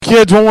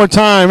kids one more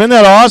time. Isn't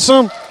that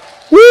awesome?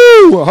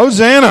 Woo!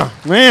 Hosanna.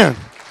 Man.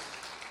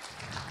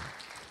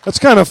 That's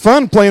kind of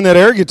fun playing that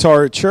air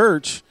guitar at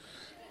church.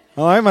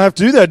 I might have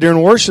to do that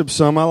during worship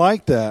some. I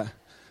like that.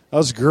 That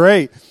was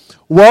great.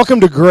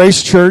 Welcome to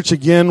Grace Church.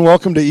 Again,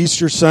 welcome to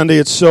Easter Sunday.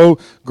 It's so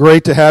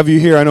great to have you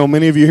here. I know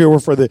many of you here were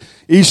for the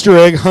Easter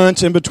egg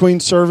hunt in between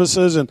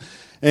services,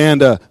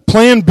 and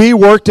Plan B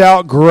worked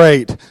out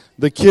great.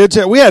 The kids,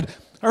 we had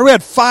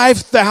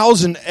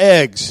 5,000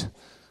 eggs.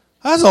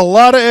 That's a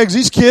lot of eggs.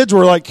 These kids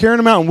were like carrying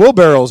them out in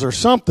wheelbarrows or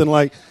something.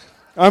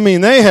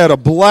 They had a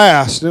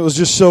blast. It was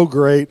just so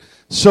great.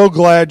 So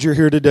glad you're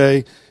here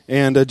today,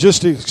 and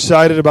just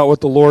excited about what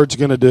the Lord's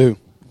going to do.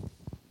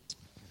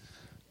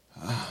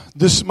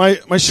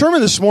 My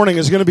sermon this morning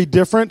is going to be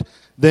different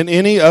than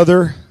any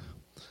other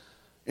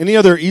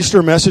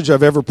Easter message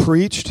I've ever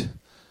preached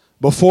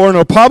before, and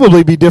it'll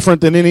probably be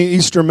different than any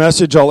Easter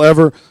message I'll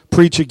ever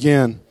preach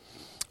again.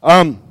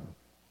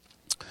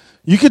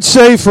 You could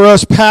say for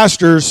us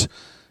pastors,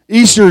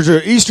 Easter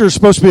is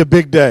supposed to be a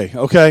big day,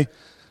 okay?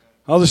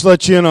 I'll just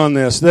let you in on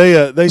this.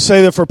 They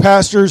say that for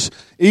pastors,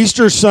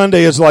 Easter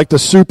Sunday is like the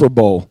Super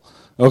Bowl,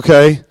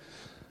 okay?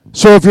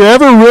 So if you're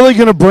ever really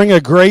going to bring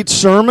a great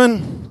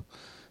sermon,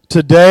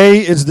 today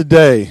is the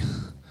day.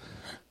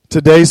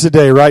 Today's the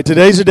day, right?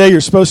 Today's the day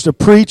you're supposed to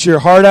preach your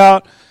heart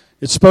out.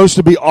 It's supposed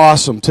to be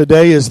awesome.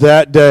 Today is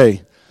that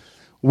day.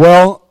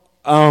 Well,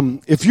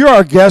 if you're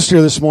our guest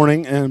here this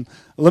morning, and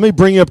let me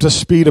bring you up to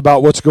speed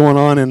about what's going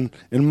on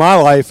in my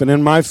life and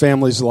in my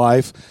family's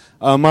life.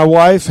 My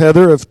wife,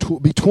 Heather, will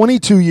be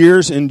 22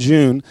 years in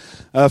June.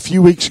 A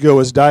few weeks ago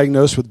was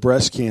diagnosed with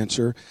breast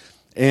cancer.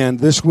 And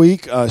this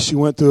week, she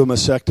went through a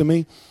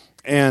mastectomy.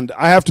 And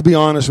I have to be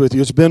honest with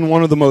you, it's been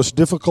one of the most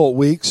difficult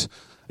weeks.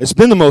 It's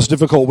been the most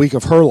difficult week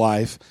of her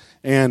life,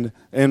 and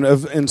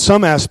in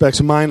some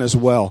aspects mine as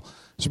well.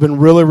 It's been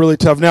really, really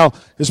tough. Now,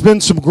 there's been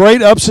some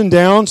great ups and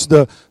downs.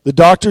 The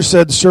doctor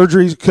said the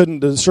surgeon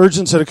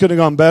said it couldn't have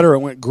gone better. It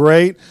went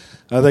great.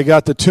 They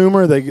got the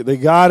tumor. They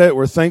got it.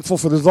 We're thankful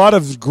for. There's a lot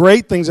of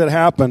great things that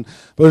happened,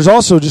 but there's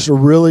also just a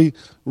really,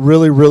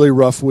 really, really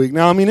rough week.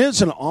 Now,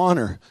 it's an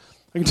honor.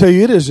 I can tell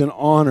you, it is an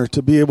honor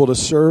to be able to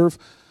serve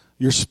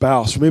your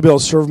spouse, for me to be able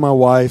to serve my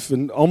wife,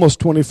 and almost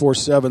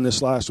 24/7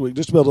 this last week,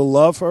 just to be able to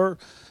love her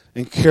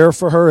and care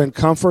for her and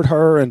comfort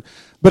her.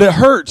 But it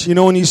hurts,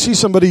 when you see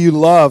somebody you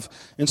love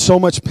in so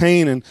much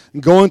pain and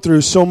going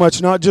through so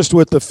much, not just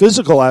with the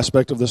physical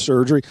aspect of the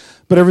surgery,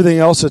 but everything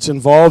else that's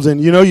involved.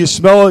 And you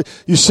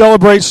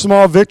celebrate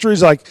small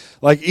victories like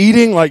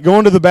eating, like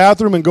going to the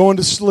bathroom and going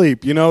to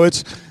sleep.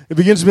 It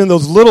begins to be in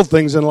those little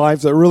things in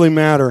life that really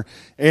matter.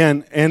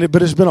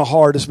 But it's been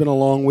it's been a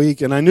long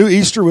week, and I knew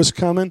Easter was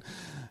coming.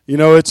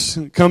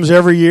 It comes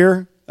every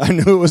year. I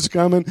knew it was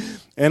coming,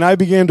 and I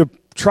began to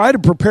try to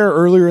prepare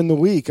earlier in the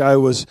week. I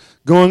was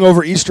going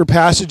over Easter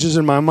passages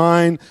in my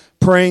mind,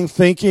 praying,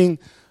 thinking,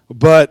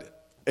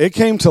 but it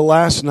came to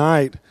last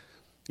night,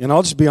 and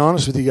I'll just be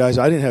honest with you guys,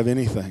 I didn't have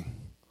anything.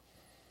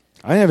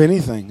 I didn't have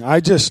anything. I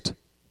didn't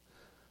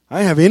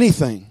have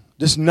anything.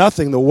 Just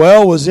nothing. The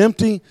well was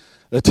empty.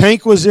 The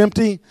tank was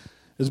empty.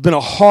 It's been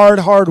a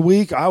hard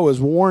week. I was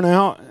worn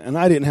out, and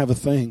I didn't have a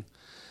thing.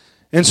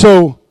 And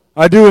so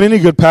I do what any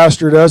good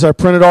pastor does. I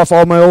printed off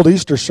all my old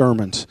Easter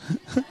sermons.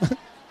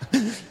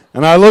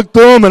 And I looked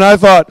through them and I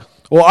thought,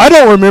 well, I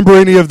don't remember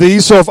any of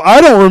these, so if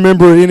I don't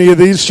remember any of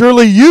these,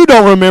 surely you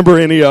don't remember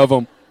any of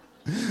them.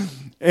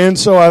 And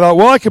so I thought,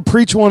 well, I could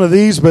preach one of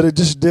these, but it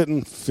just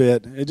didn't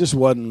fit. It just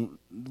wasn't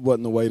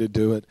the way to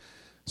do it.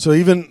 So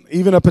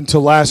even up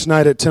until last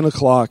night at 10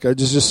 o'clock, I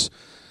just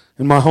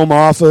in my home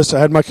office, I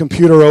had my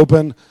computer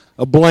open,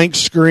 a blank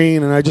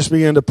screen, and I just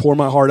began to pour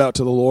my heart out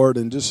to the Lord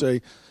and just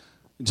say,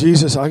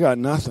 Jesus, I got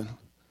nothing.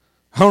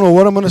 I don't know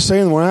what I'm going to say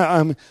in the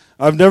morning.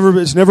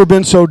 It's never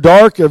been so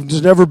dark.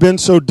 It's never been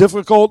so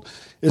difficult.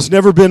 It's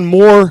never been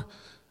more.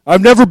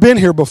 I've never been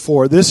here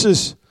before. This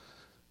is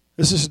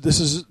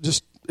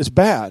just, it's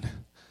bad.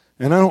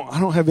 And I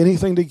don't have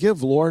anything to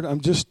give, Lord. I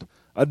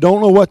don't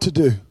know what to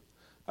do.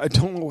 I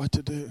don't know what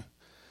to do.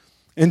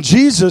 And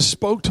Jesus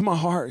spoke to my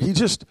heart. He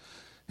just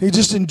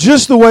in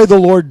just the way the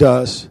Lord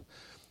does.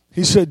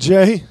 He said,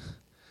 Jay,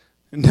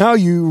 now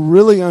you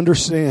really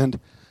understand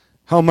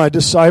how my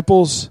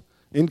disciples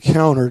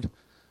encountered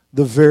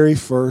the very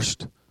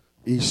first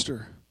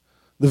Easter,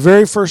 the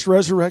very first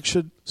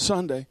Resurrection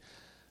Sunday,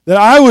 that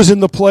I was in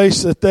the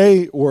place that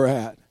they were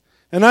at.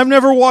 And I've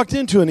never walked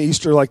into an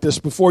Easter like this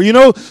before.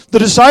 The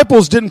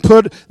disciples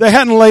they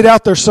hadn't laid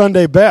out their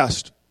Sunday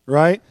best,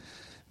 right?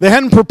 They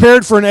hadn't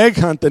prepared for an egg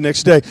hunt the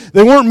next day.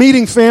 They weren't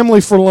meeting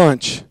family for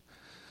lunch.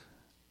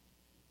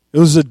 It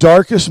was the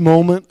darkest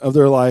moment of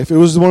their life. It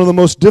was one of the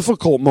most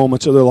difficult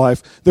moments of their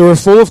life. They were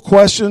full of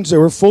questions.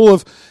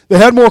 They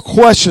had more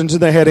questions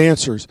than they had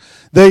answers.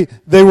 It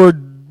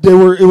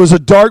was a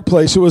dark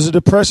place. It was a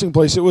depressing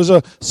place. It was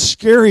a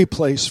scary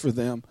place for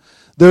them.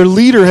 Their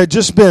leader had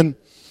just been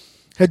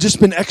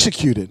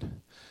executed.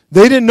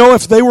 They didn't know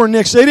if they were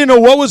next. They didn't know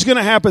what was going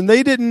to happen.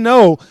 They didn't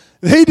know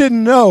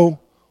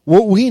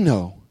what we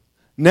know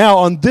now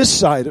on this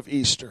side of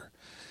Easter.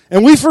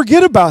 And we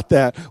forget about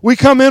that. We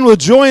come in with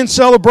joy and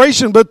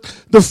celebration, but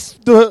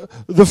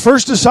the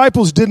first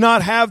disciples did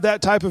not have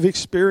that type of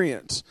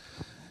experience.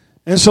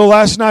 And so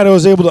last night I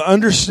was able to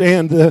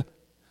understand the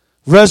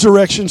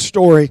resurrection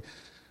story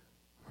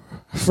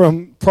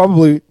from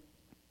probably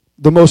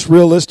the most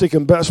realistic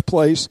and best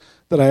place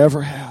that I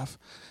ever have.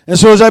 And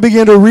so as I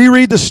began to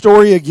reread the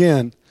story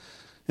again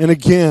and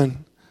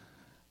again,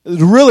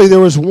 really there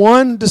was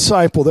one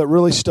disciple that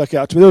really stuck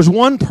out to me. There was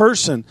one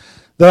person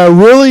that I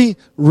really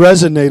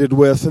resonated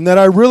with and that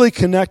I really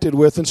connected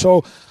with. And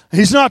so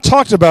he's not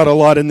talked about a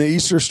lot in the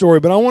Easter story,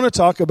 but I want to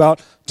talk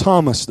about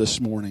Thomas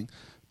this morning.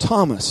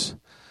 Thomas.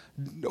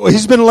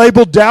 He's been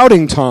labeled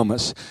Doubting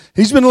Thomas.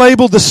 He's been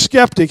labeled the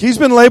skeptic. He's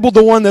been labeled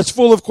the one that's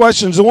full of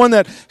questions, the one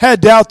that had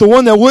doubt, the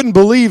one that wouldn't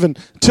believe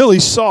until he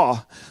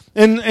saw.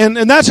 And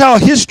that's how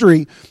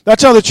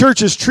that's how the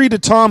church has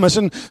treated Thomas.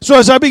 And so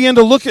as I began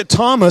to look at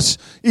Thomas,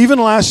 even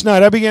last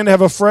night, I began to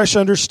have a fresh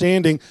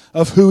understanding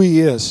of who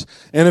he is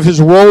and of his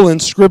role in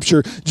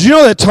Scripture. Do you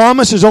know that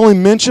Thomas is only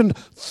mentioned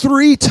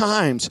 3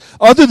 times,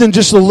 other than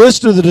just the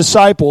list of the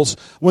disciples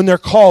when they're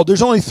called?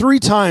 There's only 3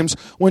 times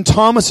when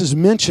Thomas is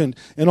mentioned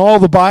in all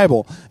the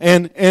Bible.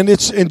 And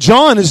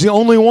John is the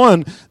only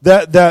one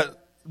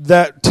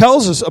that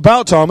tells us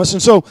about Thomas.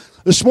 And so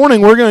this morning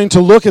we're going to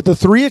look at the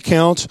 3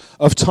 accounts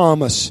of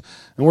Thomas.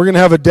 And we're going to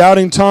have a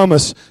Doubting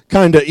Thomas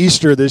kind of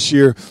Easter this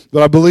year,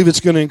 but I believe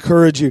it's going to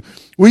encourage you.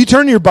 Will you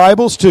turn your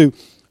Bibles to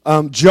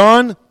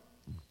John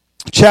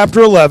chapter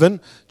 11.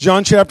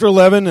 John chapter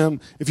 11.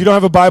 If you don't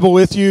have a Bible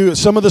with you,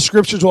 some of the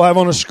scriptures we'll have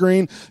on a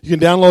screen. You can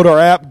download our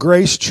app,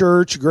 Grace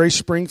Church, Grace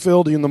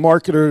Springfield, in the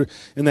market or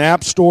in the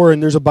app store,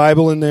 and there's a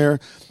Bible in there.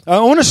 I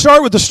want to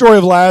start with the story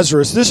of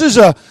Lazarus.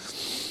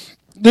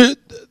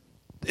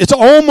 It's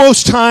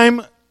almost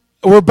time.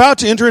 We're about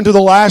to enter into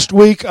the last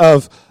week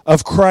of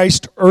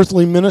Christ's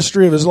earthly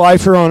ministry, of his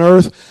life here on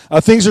earth.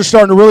 Things are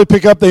starting to really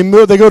pick up. They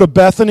go to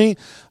Bethany.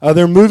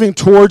 They're moving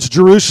towards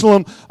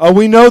Jerusalem.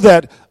 We know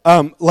that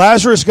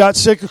Lazarus got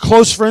sick.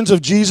 Close friends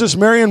of Jesus,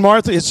 Mary and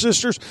Martha, his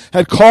sisters,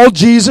 had called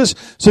Jesus,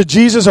 said,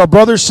 Jesus, our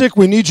brother's sick.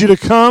 We need you to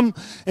come.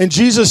 And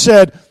Jesus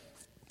said,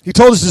 he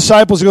told his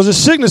disciples, he goes,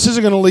 this sickness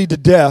isn't going to lead to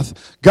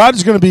death. God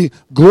is going to be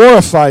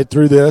glorified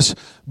through this.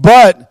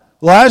 But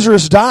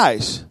Lazarus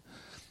dies.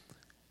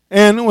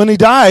 And when he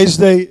dies,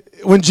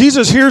 when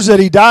Jesus hears that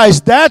he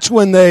dies, that's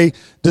when they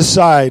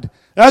decide.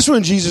 That's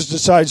when Jesus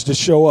decides to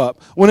show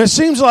up. When it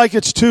seems like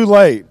it's too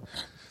late.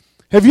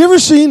 Have you ever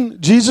seen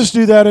Jesus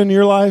do that in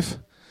your life?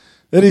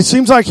 That it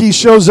seems like he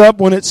shows up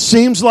when it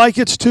seems like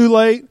it's too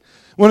late?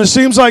 When it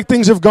seems like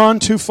things have gone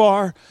too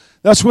far?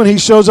 That's when he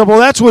shows up. Well,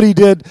 that's what he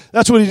did.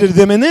 That's what he did to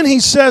them. And then he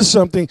says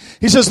something.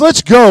 He says,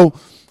 let's go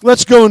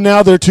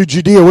now there to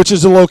Judea, which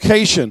is the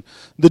location,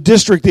 the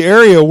district, the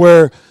area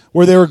where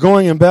they were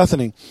going in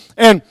Bethany.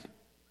 And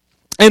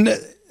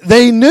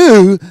they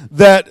knew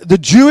that the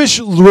Jewish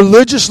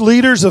religious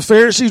leaders, the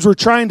Pharisees, were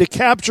trying to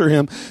capture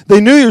him.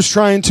 They knew he was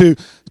trying to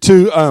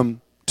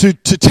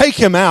take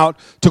him out,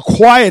 to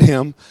quiet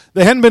him.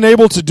 They hadn't been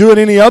able to do it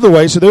any other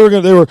way, so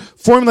they were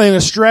formulating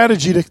a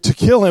strategy to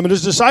kill him. And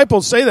his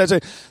disciples say that,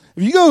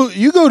 if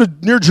you go to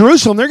near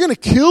Jerusalem, they're going to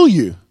kill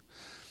you.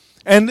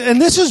 And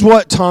this is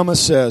what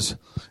Thomas says.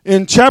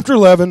 In chapter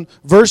 11,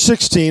 verse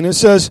 16, it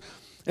says,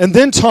 and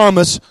then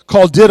Thomas,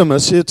 called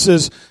Didymus, it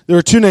says, there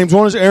are 2 names,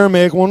 one was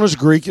Aramaic, one was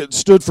Greek, it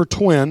stood for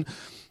twin,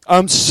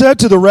 said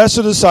to the rest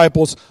of the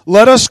disciples,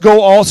 let us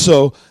go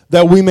also,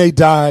 that we may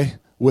die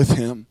with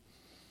him.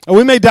 And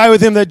we may die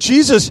with him. That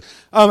Jesus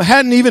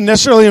hadn't even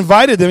necessarily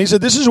invited them. He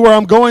said, this is where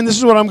I'm going, this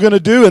is what I'm going to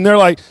do. And they're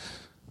like,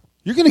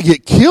 you're going to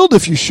get killed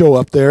if you show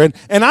up there.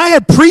 And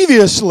I'd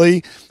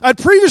previously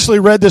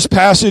read this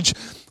passage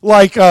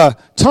like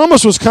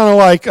Thomas was kind of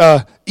like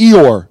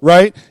Eeyore,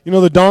 right? You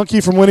know, the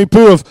donkey from Winnie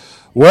Pooh of,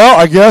 well,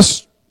 I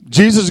guess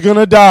Jesus is going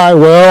to die.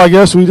 Well, I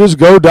guess we just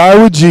go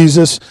die with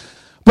Jesus.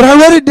 But I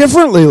read it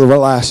differently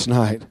last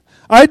night.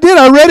 I did.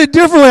 I read it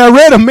differently. I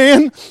read a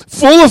man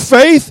full of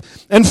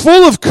faith and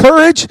full of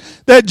courage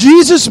that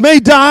Jesus may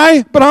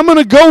die, but I'm going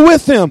to go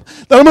with him.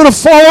 That I'm going to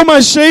follow my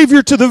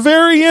Savior to the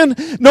very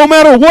end, no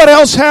matter what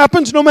else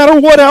happens, no matter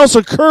what else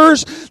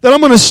occurs, that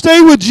I'm going to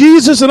stay with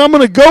Jesus and I'm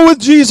going to go with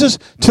Jesus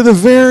to the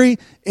very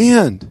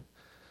end.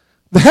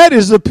 That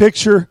is the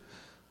picture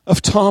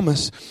of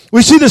Thomas.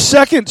 We see the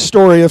second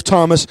story of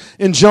Thomas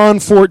in John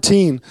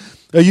 14.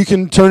 You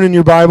can turn in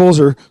your Bibles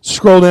or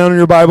scroll down in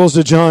your Bibles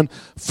to John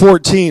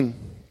 14.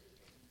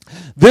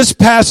 This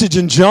passage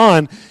in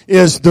John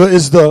is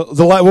the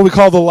what we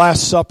call the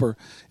Last Supper.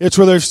 It's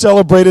where they've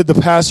celebrated the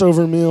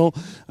Passover meal.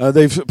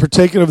 They've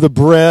partaken of the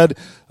bread,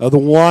 the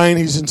wine.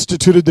 He's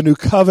instituted the new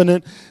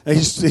covenant.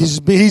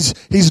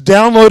 He's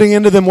downloading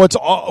into them what's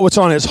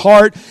on his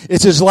heart.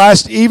 It's his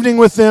last evening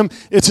with them.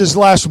 It's his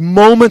last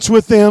moments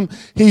with them.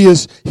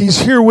 He's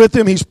here with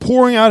them. He's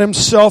pouring out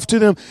himself to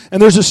them.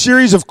 And there's a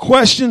series of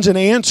questions and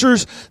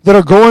answers that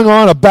are going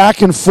on, a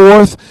back and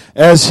forth,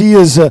 as he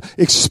is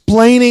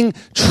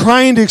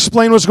trying to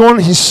explain what's going on.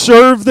 He's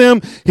served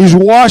them. He's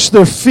washed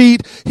their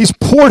feet. He's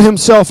poured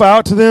himself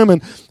out to them.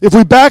 And if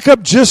we back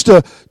up just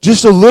a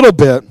little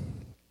bit,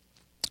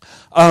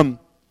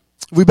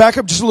 We back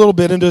up just a little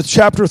bit into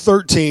chapter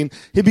 13.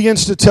 He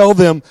begins to tell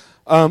them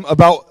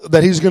about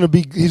that he's going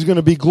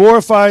to be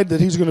glorified, that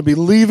he's going to be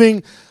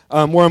leaving.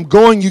 Where I'm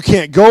going, you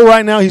can't go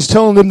right now. He's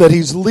telling them that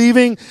he's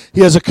leaving.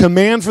 He has a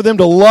command for them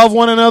to love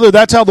one another.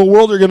 That's how the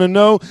world are going to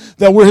know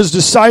that we're his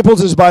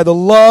disciples, is by the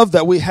love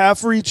that we have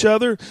for each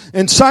other.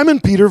 And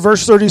Simon Peter,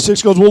 verse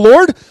 36, goes, well,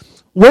 Lord,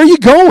 where are you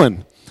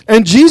going?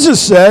 And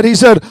Jesus said, he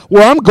said,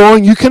 where I'm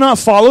going, you cannot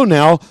follow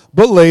now,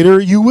 but later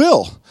you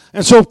will.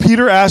 And so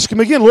Peter asked him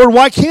again, Lord,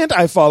 why can't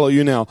I follow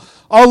you now?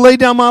 I'll lay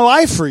down my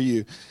life for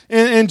you.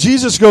 And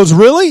Jesus goes,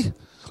 really?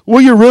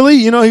 Will you really?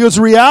 He goes,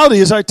 the reality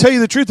is, I tell you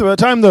the truth, by the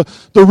time the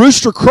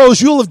rooster crows,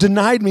 you'll have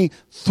denied me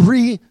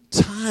 3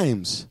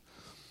 times,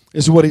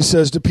 is what he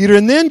says to Peter.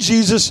 And then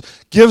Jesus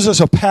gives us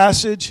a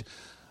passage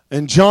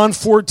in John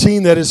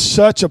 14 that is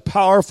such a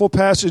powerful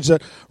passage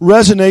that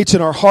resonates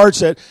in our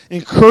hearts, that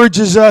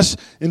encourages us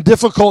in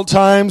difficult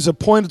times, at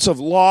points of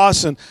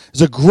loss, and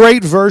is a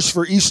great verse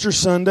for Easter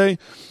Sunday.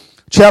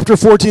 Chapter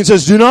 14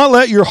 says, do not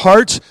let your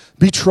hearts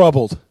be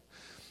troubled.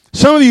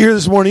 Some of you here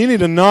this morning, you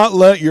need to not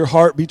let your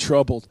heart be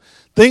troubled.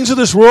 Things of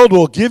this world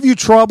will give you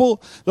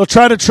trouble. They'll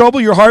try to trouble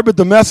your heart, but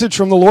the message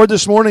from the Lord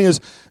this morning is,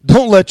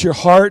 don't let your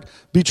heart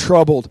be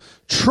troubled.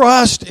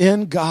 Trust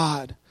in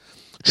God.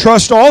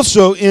 Trust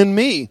also in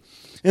me.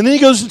 And then he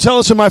goes to tell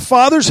us, in my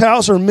Father's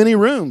house are many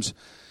rooms.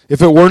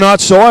 If it were not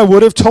so, I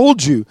would have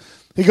told you.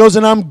 He goes,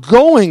 and I'm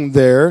going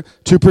there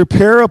to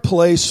prepare a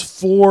place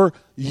for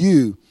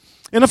you.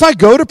 And if I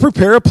go to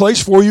prepare a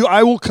place for you,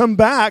 I will come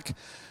back,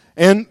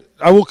 and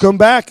I will come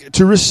back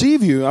to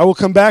receive you. I will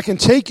come back and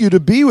take you to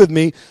be with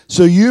me,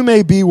 so you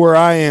may be where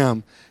I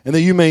am, and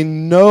that you may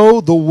know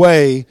the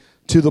way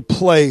to the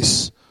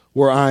place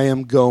where I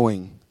am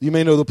going. You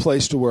may know the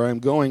place to where I am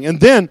going. And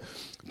then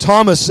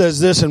Thomas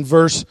says this in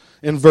verse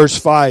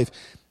 5.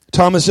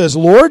 Thomas says,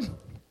 Lord,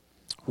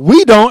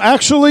 we don't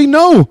actually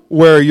know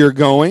where you're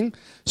going,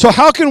 so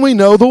how can we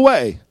know the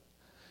way?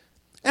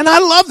 And I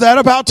love that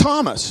about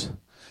Thomas.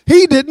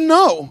 He didn't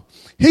know.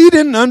 He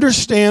didn't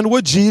understand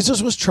what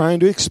Jesus was trying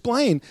to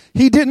explain.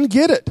 He didn't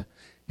get it.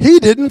 He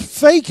didn't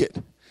fake it.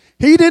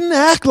 He didn't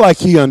act like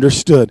he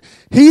understood.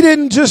 He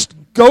didn't just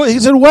go, he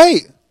said,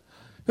 wait.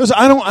 He goes,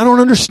 I don't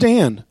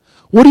understand.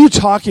 What are you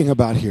talking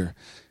about here?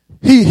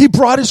 He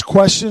brought his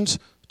questions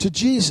to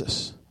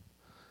Jesus.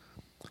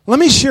 Let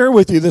me share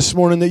with you this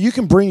morning that you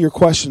can bring your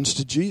questions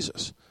to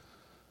Jesus.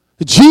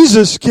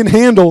 Jesus can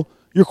handle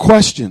your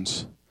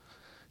questions.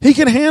 He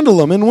can handle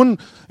them.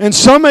 And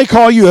some may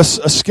call you a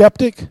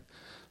skeptic.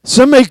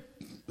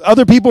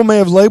 Other people may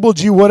have labeled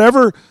you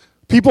whatever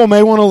people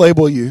may want to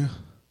label you.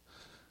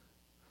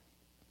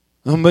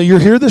 But you're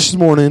here this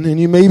morning, and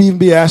you may even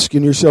be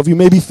asking yourself, you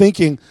may be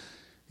thinking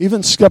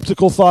even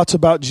skeptical thoughts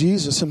about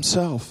Jesus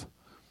himself.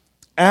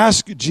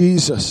 Ask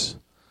Jesus,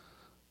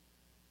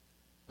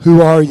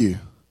 who are you?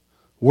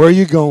 Where are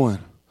you going?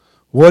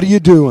 What are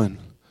you doing?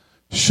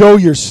 Show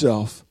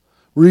yourself.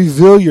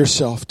 Reveal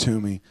yourself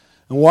to me.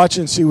 And watch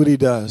and see what he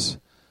does.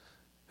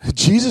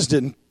 Jesus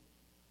didn't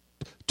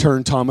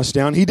turn Thomas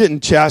down. He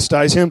didn't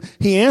chastise him.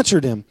 He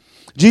answered him.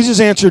 Jesus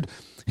answered,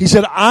 he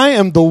said, I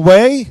am the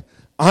way,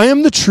 I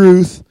am the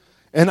truth,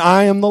 and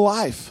I am the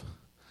life.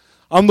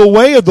 I'm the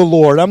way of the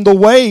Lord. I'm the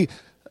way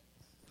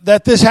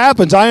that this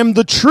happens. I am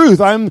the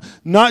truth. I'm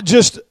not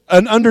just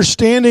an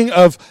understanding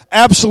of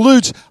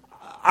absolutes.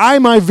 I,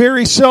 my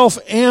very self,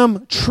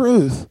 am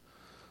truth.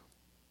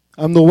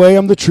 I'm the way,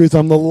 I'm the truth,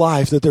 I'm the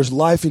life, that there's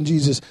life in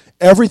Jesus.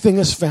 Everything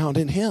is found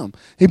in him.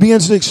 He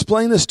begins to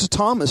explain this to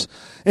Thomas.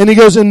 And he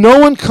goes, and no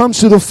one comes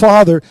to the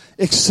Father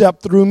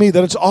except through me.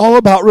 That it's all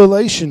about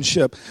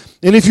relationship.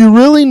 And if you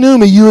really knew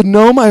me, you would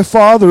know my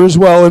Father as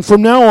well. And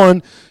from now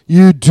on,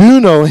 you do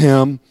know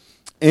him,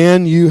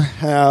 and you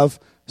have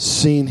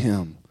seen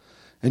him.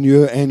 And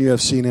you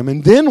have seen him.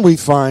 And then we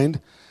find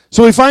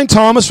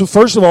Thomas, who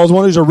first of all is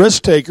one who's a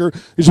risk taker,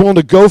 who's willing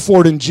to go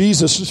for it in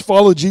Jesus, just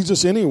follow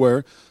Jesus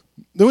anywhere.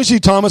 Then we see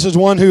Thomas as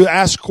one who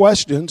asks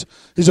questions.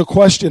 He's a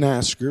question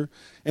asker.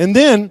 And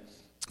then,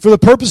 for the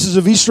purposes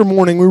of Easter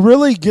morning, we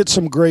really get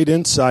some great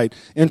insight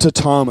into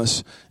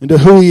Thomas, into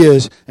who he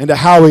is, and to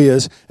how he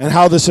is, and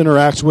how this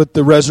interacts with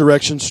the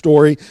resurrection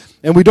story.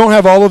 And we don't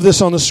have all of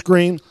this on the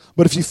screen,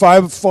 but if you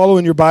follow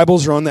in your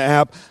Bibles or on the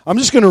app, I'm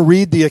just going to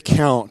read the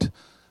account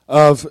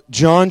of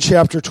John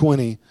chapter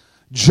 20,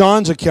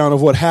 John's account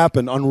of what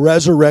happened on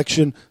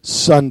Resurrection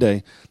Sunday.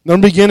 I'm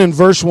going to begin in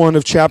verse 1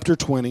 of chapter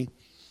 20.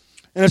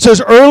 And it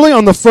says, early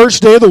on the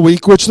first day of the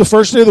week, which the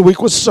first day of the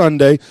week was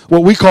Sunday,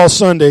 what we call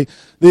Sunday,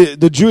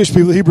 the Jewish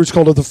people, the Hebrews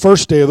called it the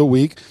first day of the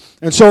week.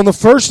 And so on the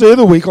first day of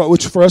the week,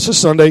 which for us is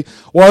Sunday,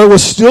 while it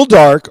was still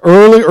dark,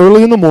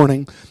 early in the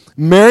morning,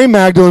 Mary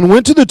Magdalene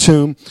went to the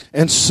tomb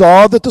and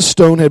saw that the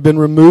stone had been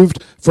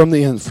removed from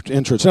the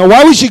entrance. Now,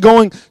 why was she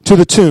going to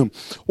the tomb?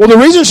 Well, the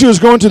reason she was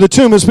going to the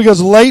tomb is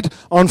because late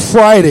on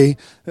Friday,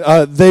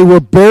 they were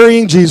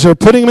burying Jesus, or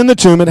putting him in the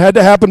tomb. It had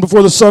to happen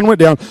before the sun went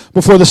down,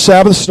 before the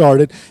Sabbath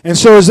started. And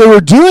so as they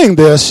were doing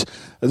this,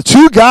 the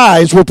two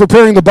guys were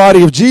preparing the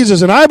body of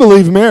Jesus, and I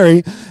believe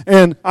Mary,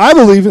 and I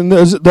believe in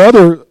the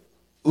other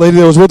lady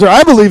that was with her,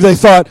 I believe they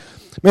thought,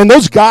 man,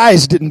 those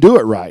guys didn't do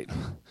it right.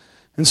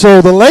 And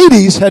so the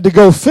ladies had to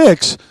go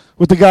fix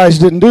what the guys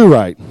didn't do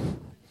right.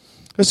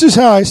 That's just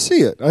how I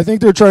see it. I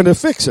think they're trying to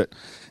fix it.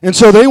 And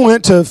so they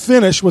went to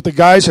finish what the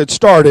guys had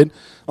started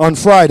on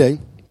Friday.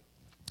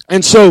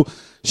 And so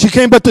she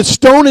came, but the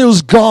stone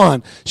was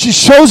gone. She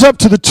shows up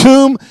to the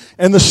tomb,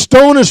 and the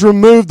stone is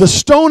removed. The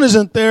stone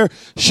isn't there.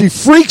 She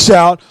freaks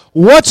out.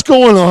 What's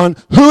going on?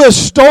 Who has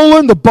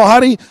stolen the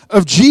body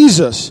of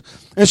Jesus?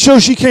 And so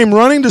she came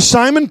running to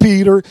Simon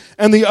Peter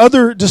and the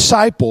other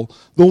disciple,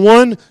 the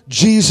one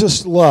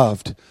Jesus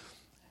loved.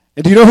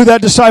 And do you know who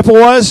that disciple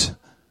was?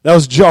 That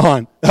was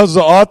John. That was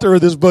the author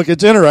of this book.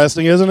 It's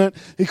interesting, isn't it?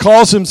 He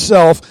calls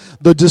himself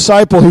the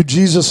disciple who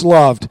Jesus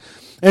loved.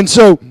 And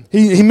so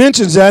he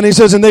mentions that, and he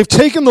says, and they've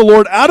taken the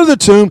Lord out of the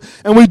tomb,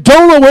 and we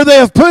don't know where they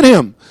have put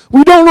him.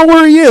 We don't know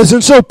where he is.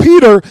 And so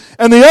Peter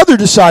and the other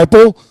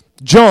disciple,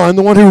 John,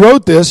 the one who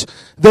wrote this,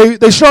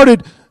 they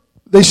started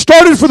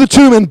for the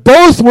tomb, and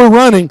both were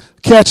running.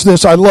 Catch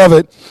this, I love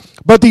it.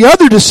 But the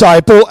other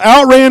disciple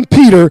outran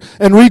Peter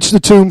and reached the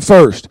tomb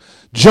first.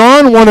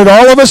 John wanted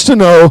all of us to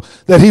know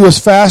that he was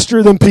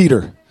faster than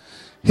Peter.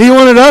 He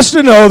wanted us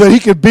to know that he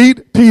could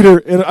beat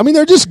Peter. I mean,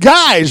 they're just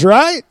guys,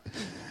 right?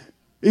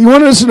 He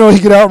wanted us to know he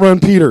could outrun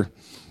Peter.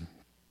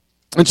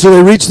 And so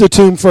they reached the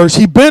tomb first.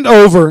 He bent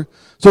over.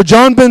 So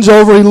John bends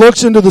over. He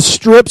looks into the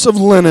strips of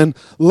linen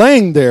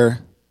laying there.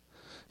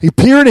 He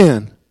peered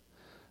in,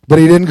 but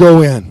he didn't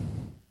go in.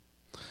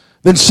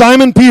 Then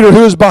Simon Peter,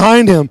 who was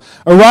behind him,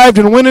 arrived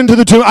and went into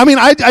the tomb. I mean,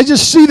 I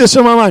just see this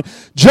in my mind.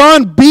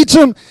 John beats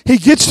him. He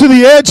gets to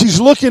the edge.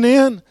 He's looking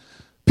in.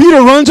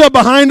 Peter runs up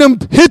behind him,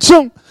 hits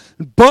him,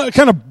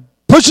 kind of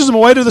pushes him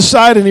away to the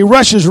side, and he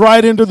rushes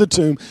right into the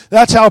tomb.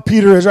 That's how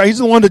Peter is, right? He's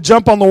the one to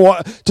jump on the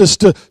water,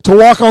 just to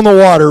walk on the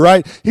water,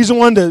 right? He's the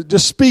one to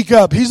just speak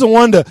up. He's the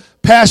one to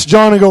pass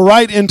John and go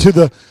right into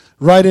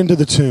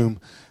the tomb.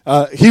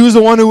 He was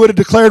the one who would have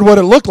declared what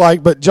it looked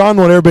like, but John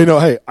wanted everybody to know,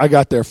 hey, I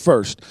got there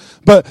first.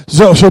 But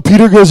so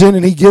Peter goes in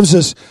and he gives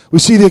us, we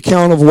see the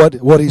account of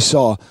what he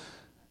saw.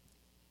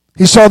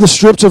 He saw the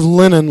strips of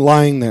linen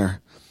lying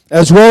there,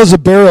 as well as a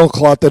burial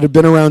cloth that had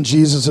been around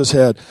Jesus'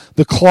 head.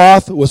 The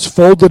cloth was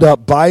folded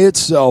up by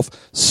itself,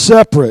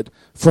 separate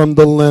from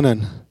the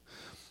linen.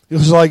 It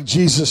was like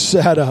Jesus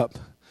sat up,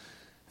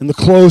 and the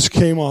clothes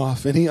came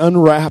off, and he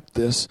unwrapped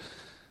this,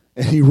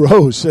 and he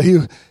rose. So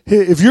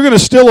if you're going to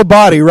steal a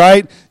body,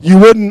 right, you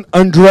wouldn't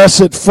undress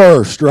it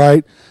first,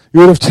 right? You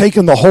would have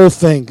taken the whole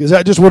thing, because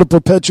that just would have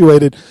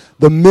perpetuated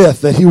the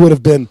myth that he would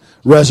have been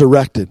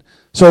resurrected.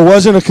 So it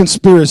wasn't a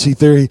conspiracy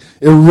theory.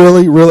 It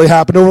really, really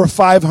happened. Over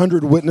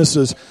 500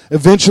 witnesses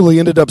eventually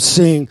ended up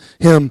seeing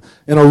him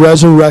in a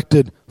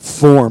resurrected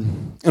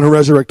form.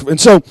 And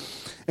so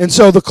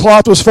the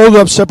cloth was folded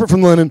up separate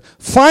from linen.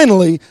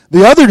 Finally,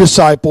 the other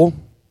disciple,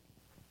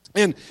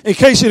 and in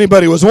case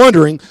anybody was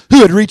wondering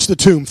who had reached the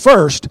tomb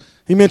first,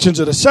 he mentions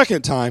it a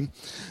second time,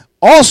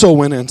 also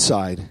went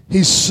inside.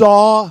 He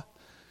saw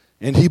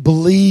and he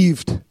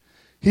believed.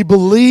 He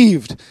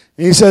believed.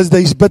 And he says,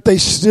 but they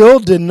still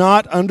did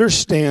not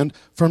understand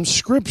from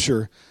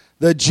Scripture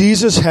that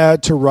Jesus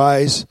had to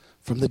rise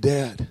from the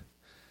dead.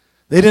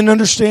 They didn't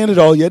understand it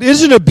all yet.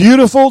 Isn't it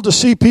beautiful to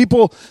see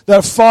people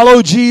that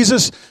follow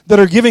Jesus, that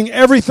are giving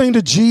everything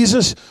to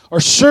Jesus,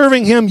 are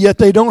serving him, yet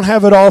they don't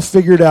have it all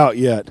figured out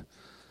yet?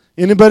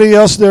 Anybody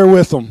else there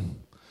with them?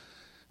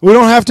 We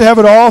don't have to have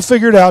it all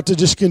figured out to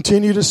just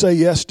continue to say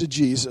yes to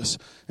Jesus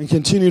and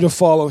continue to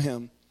follow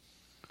him.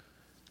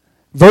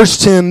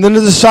 Verse 10, then the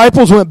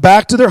disciples went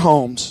back to their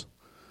homes,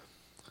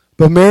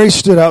 but Mary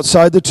stood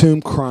outside the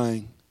tomb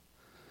crying.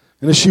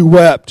 And as she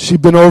wept, she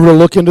bent over to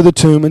look into the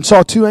tomb and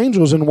saw two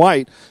angels in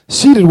white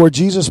seated where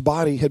Jesus'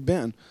 body had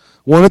been,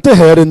 one at the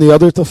head and the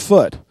other at the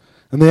foot.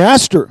 And they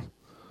asked her,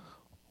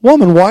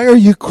 "Woman, why are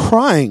you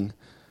crying?"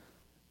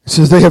 He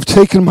says, "They have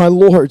taken my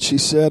Lord," she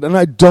said, "and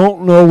I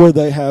don't know where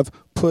they have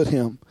put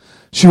him."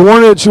 She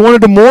wanted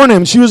to mourn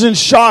him. She was in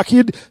shock.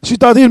 She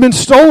thought he had been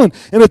stolen.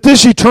 And at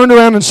this, she turned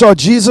around and saw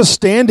Jesus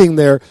standing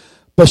there,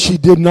 but she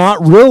did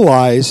not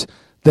realize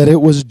that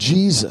it was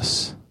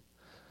Jesus.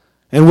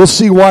 And we'll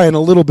see why in a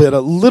little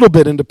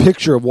bit into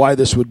picture of why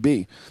this would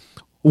be.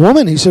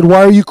 "Woman," he said,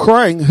 "why are you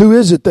crying? Who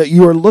is it that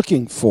you are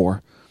looking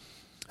for?"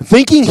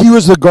 Thinking he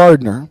was the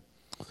gardener,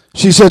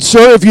 she said,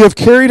 "Sir, if you have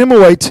carried him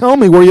away, tell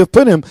me where you have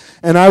put him,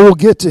 and I will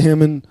get to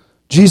him." And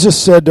Jesus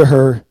said to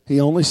her,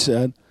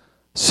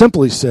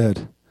 simply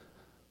said,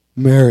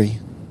 "Mary."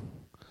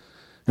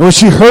 And when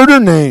she heard her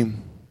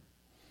name,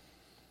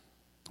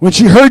 when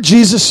she heard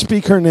Jesus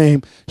speak her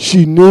name,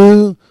 she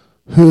knew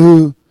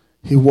who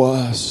he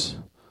was.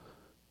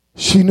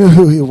 She knew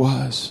who he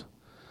was.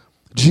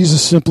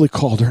 Jesus simply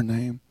called her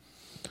name.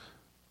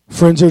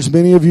 Friends, there's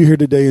many of you here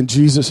today, and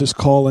Jesus is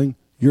calling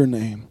your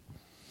name.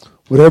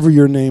 Whatever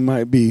your name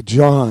might be,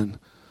 John,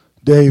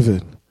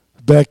 David,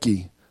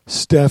 Becky,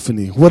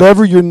 Stephanie,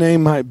 whatever your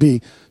name might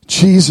be,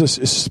 Jesus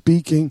is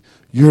speaking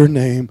your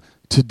name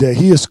today.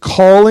 He is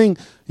calling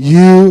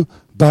you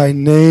by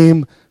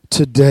name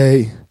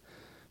today.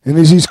 And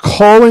as he's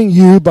calling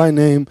you by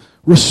name,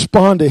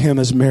 respond to him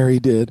as Mary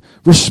did.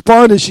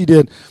 Respond as she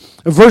did.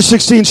 In verse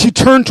 16, she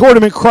turned toward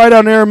him and cried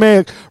out in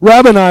Aramaic,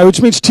 Rabboni,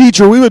 which means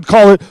teacher. We would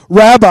call it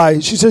rabbi.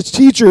 She says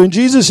teacher. And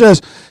Jesus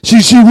says, she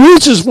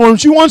reaches for him.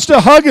 She wants to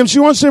hug him. She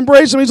wants to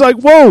embrace him. He's like,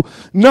 whoa,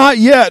 not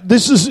yet.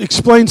 This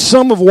explains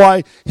some of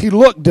why he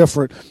looked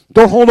different.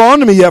 Don't hold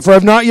on to me yet, for I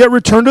have not yet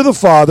returned to the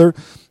Father.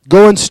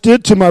 Go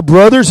instead to my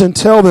brothers and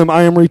tell them,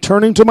 I am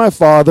returning to my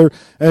Father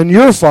and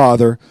your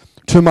Father,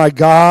 to my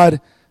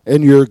God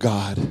and your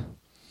God.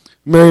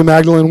 Mary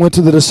Magdalene went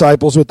to the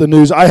disciples with the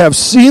news, I have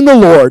seen the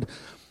Lord.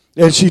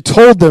 And she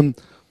told them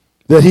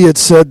that he had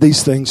said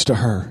these things to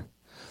her.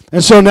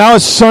 And so now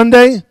it's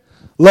Sunday,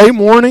 late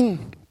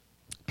morning.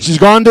 She's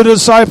gone to the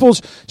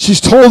disciples.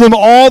 She's told them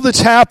all that's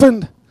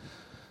happened.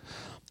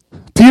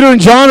 Peter and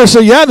John have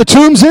said, yeah, the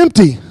tomb's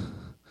empty.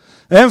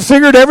 They haven't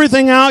figured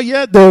everything out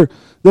yet. They're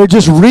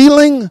just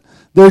reeling.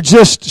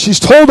 She's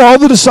told all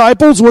the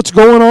disciples what's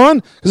going on.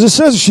 Because it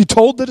says she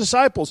told the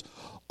disciples.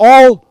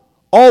 Well,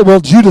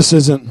 Judas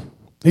isn't.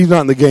 He's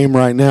not in the game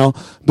right now.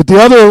 But the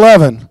other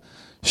 11,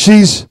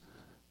 she's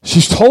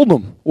told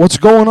them what's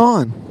going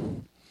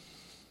on.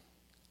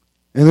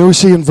 And then we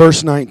see in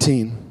verse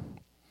 19,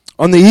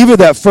 on the eve of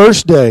that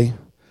first day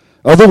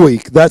of the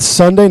week, that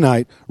Sunday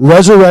night,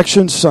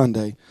 Resurrection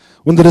Sunday,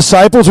 when the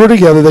disciples were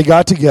together, they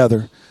got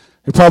together.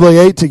 They probably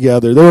ate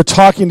together. They were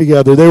talking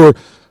together.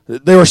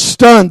 They were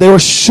stunned. They were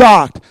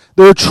shocked.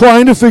 They were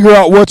trying to figure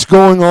out what's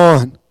going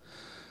on.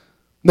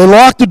 They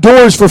locked the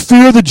doors for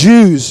fear of the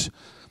Jews.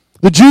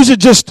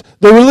 The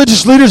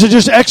religious leaders had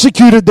just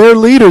executed their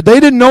leader.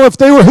 They didn't know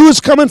who was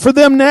coming for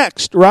them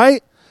next,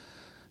 right?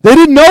 They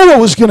didn't know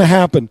what was going to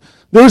happen.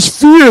 There was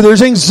fear, there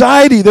was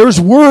anxiety, there was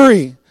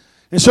worry.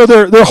 And so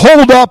they're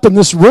holed up in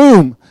this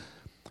room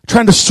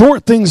trying to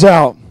sort things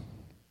out.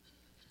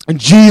 And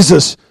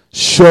Jesus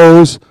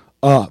shows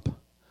up.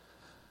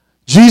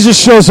 Jesus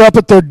shows up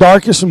at their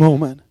darkest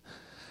moment.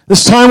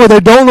 This time where they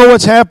don't know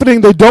what's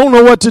happening, they don't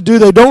know what to do,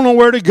 they don't know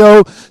where to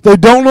go, they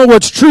don't know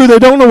what's true, they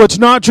don't know what's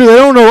not true, they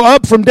don't know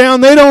up from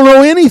down, they don't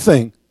know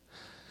anything.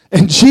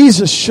 And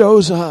Jesus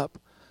shows up.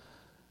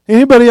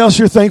 Anybody else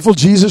here thankful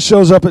Jesus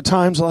shows up at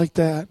times like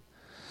that?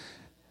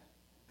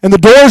 And the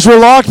doors were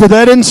locked, but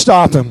that didn't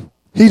stop him.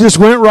 He just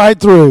went right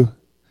through.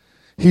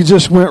 He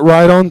just went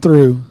right on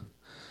through.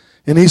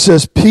 And he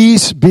says,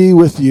 peace be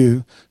with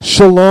you.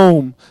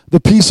 Shalom,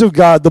 the peace of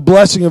God, the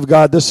blessing of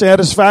God, the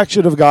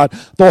satisfaction of God,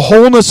 the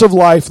wholeness of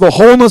life, the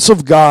wholeness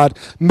of God,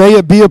 may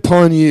it be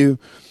upon you.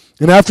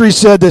 And after he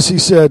said this, he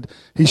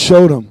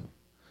showed him.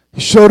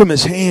 He showed him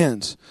his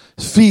hands,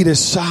 his feet,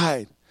 his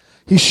side.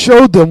 He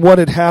showed them what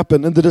had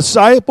happened. And the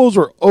disciples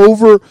were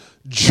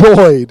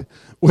overjoyed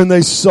when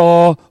they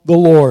saw the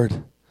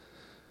Lord.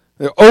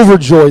 They were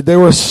overjoyed. They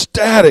were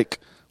ecstatic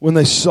when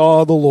they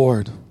saw the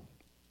Lord.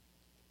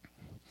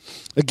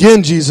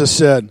 Again, Jesus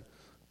said,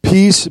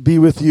 peace be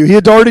with you. He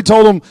had already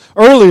told them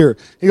earlier.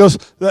 He goes,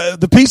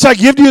 the peace I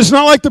give to you is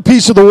not like the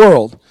peace of the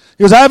world.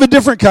 He goes, I have a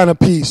different kind of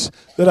peace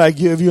that I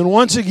give you. And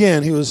once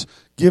again, he was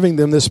giving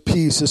them this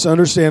peace, this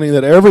understanding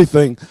that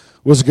everything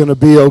was going to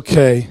be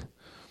okay.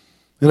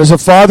 And as the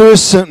Father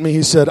has sent me,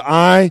 he said,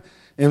 I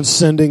am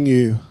sending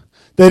you.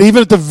 That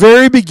even at the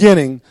very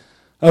beginning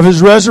of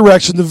his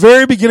resurrection, the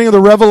very beginning of the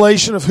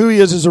revelation of who he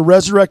is as a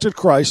resurrected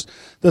Christ,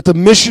 that the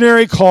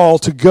missionary call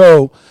to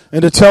go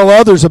and to tell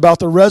others about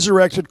the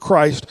resurrected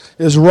Christ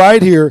is right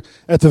here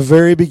at the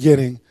very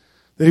beginning.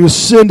 That he was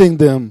sending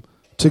them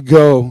to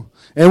go.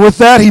 And with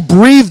that, he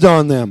breathed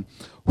on them.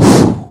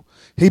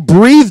 He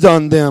breathed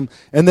on them,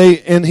 and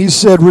he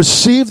said,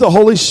 receive the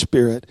Holy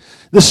Spirit.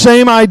 The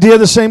same idea,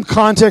 the same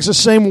context, the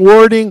same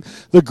wording,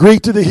 the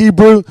Greek to the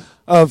Hebrew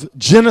of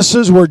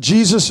Genesis, where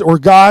Jesus or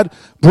God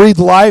breathed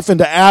life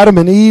into Adam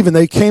and Eve, and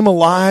they came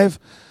alive.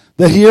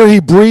 That here he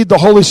breathed the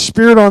Holy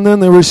Spirit on them.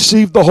 They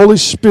received the Holy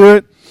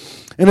Spirit.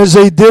 And as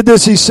they did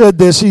this, he said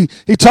this. He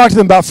talked to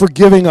them about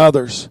forgiving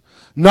others,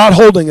 not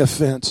holding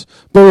offense,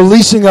 but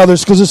releasing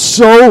others, because it's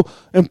so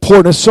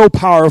important, it's so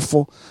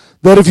powerful,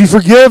 that if you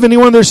forgive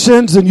anyone their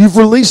sins, then you've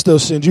released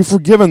those sins. You've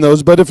forgiven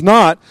those. But if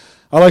not,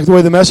 I like the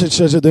way the message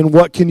says it, then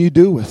what can you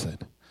do with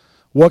it?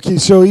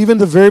 So even at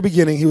the very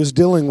beginning, he was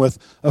dealing with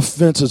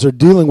offenses or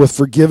dealing with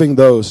forgiving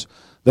those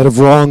that have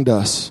wronged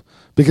us,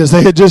 because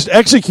they had just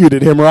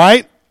executed him,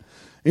 right?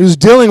 He was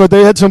dealing with,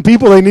 they had some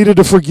people they needed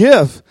to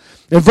forgive.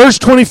 In verse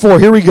 24,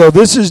 here we go.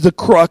 This is the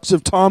crux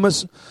of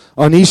Thomas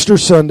on Easter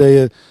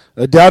Sunday,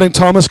 a doubting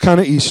Thomas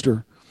kind of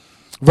Easter.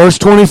 Verse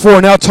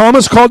 24, now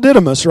Thomas called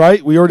Didymus,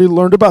 right? We already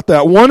learned about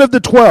that. One of the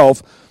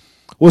 12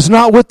 was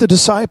not with the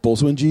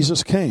disciples when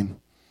Jesus came.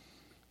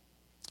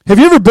 Have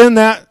you ever been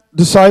that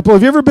disciple?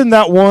 Have you ever been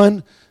that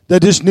one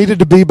that just needed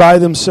to be by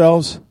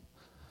themselves?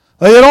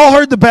 They had all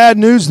heard the bad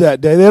news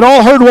that day. They had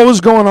all heard what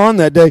was going on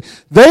that day.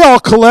 They all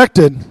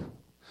collected.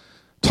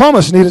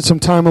 Thomas needed some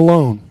time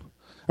alone.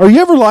 Are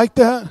you ever like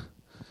that?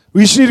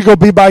 You just need to go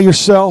be by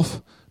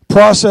yourself,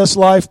 process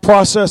life,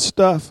 process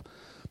stuff.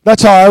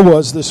 That's how I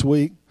was this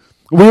week.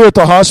 We were at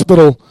the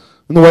hospital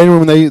in the waiting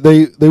room, and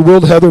they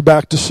wheeled Heather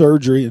back to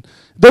surgery. And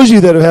those of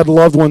you that have had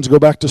loved ones go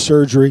back to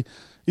surgery,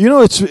 you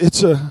know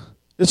it's a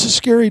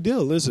scary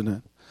deal, isn't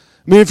it?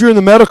 I mean, if you're in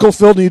the medical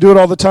field and you do it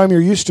all the time,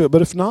 you're used to it.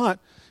 But if not,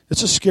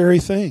 it's a scary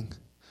thing.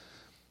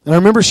 And I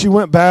remember she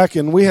went back,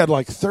 and we had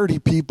like 30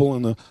 people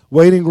in the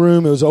waiting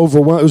room. It was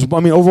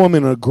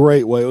overwhelming in a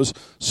great way. It was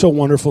so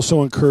wonderful,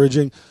 so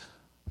encouraging.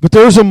 But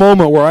there was a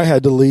moment where I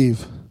had to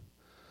leave.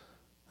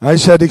 I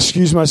just had to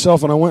excuse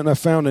myself, and I went and I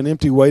found an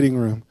empty waiting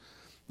room.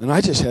 And I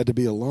just had to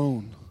be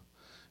alone.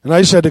 And I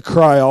just had to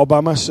cry all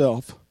by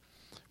myself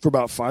for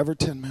about 5 or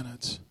 10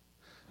 minutes.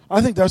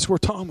 I think that's where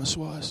Thomas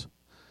was.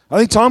 I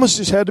think Thomas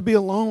just had to be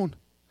alone.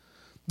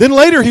 Then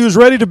later he was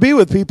ready to be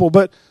with people,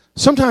 but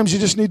sometimes you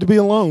just need to be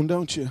alone,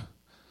 don't you? And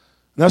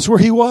that's where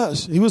he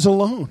was. He was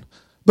alone.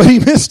 But he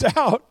missed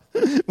out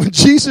when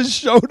Jesus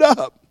showed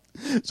up.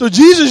 So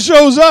Jesus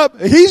shows up,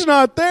 he's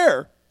not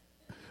there.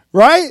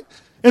 Right?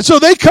 And so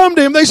they come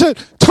to him, they said,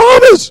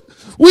 Thomas,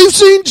 we've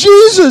seen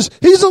Jesus.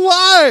 He's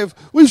alive.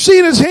 We've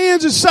seen his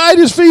hands, his side,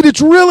 his feet.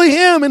 It's really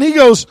him. And he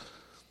goes,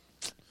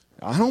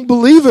 I don't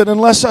believe it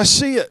unless I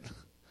see it.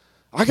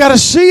 I got to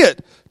see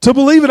it. To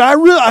believe it,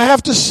 I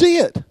have to see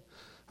it.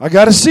 I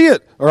got to see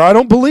it, or I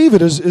don't believe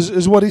it,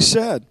 is what he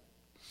said.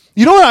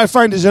 You know what I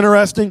find is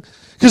interesting?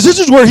 Because this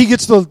is where he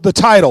gets the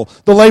title,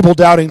 the label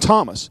Doubting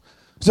Thomas.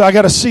 So I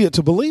got to see it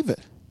to believe it.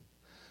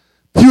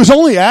 He was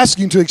only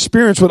asking to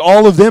experience what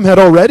all of them had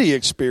already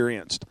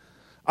experienced.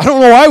 I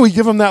don't know why we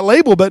give him that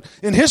label, but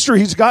in history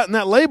he's gotten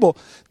that label.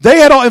 They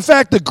had all, in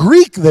fact, the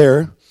Greek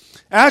there,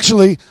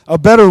 actually a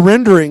better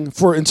rendering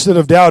for instead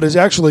of doubt is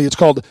actually, it's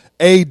called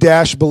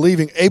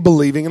believing.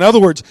 In other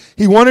words,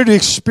 he wanted to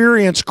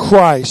experience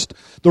Christ,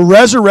 the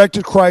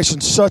resurrected Christ,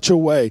 in such a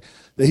way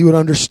that he would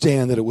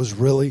understand that it was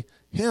really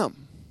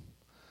him.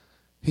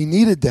 He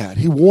needed that.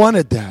 He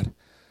wanted that.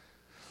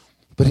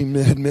 But he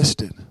had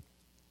missed it.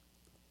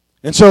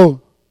 And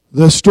so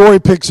the story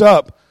picks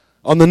up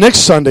on the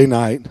next Sunday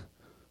night,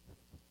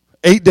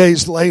 8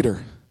 days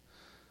later.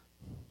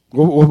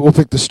 We'll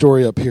pick the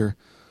story up here.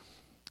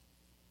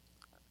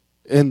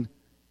 And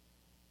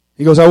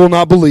he goes, I will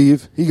not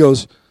believe. He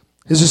goes,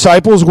 his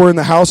disciples were in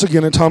the house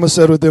again, and Thomas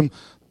said with them,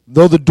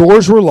 though the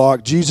doors were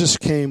locked, Jesus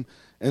came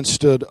and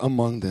stood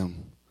among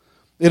them.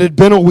 It had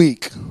been a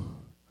week.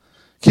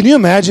 Can you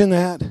imagine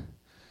that?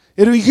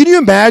 Can you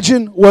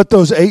imagine what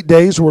those 8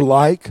 days were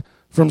like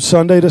from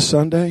Sunday to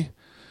Sunday?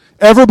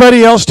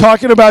 Everybody else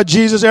talking about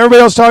Jesus.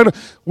 Everybody else talking,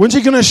 when's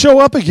he going to show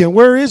up again?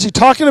 Where is he?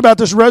 Talking about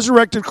this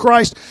resurrected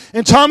Christ.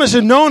 And Thomas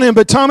had known him,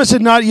 but Thomas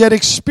had not yet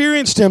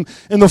experienced him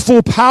in the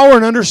full power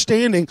and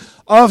understanding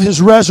of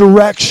his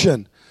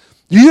resurrection.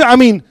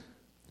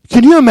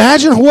 Can you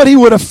imagine what he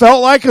would have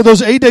felt like of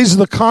those 8 days of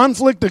the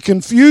conflict, the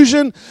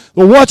confusion,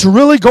 the what's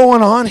really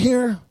going on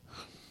here?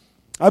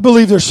 I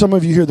believe there's some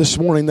of you here this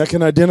morning that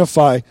can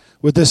identify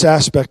with this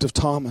aspect of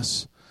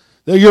Thomas.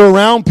 That you're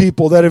around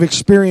people that have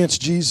experienced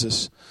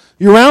Jesus.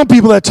 You're around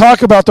people that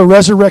talk about the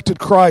resurrected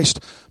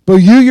Christ, but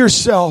you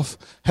yourself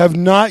have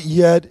not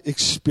yet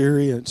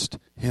experienced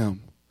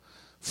him.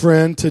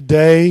 Friend,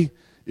 today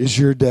is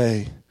your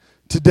day.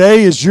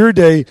 Today is your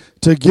day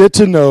to get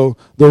to know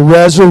the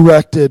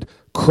resurrected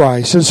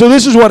Christ. And so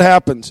this is what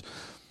happens.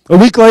 A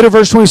week later,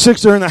 verse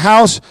 26, they're in the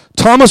house.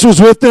 Thomas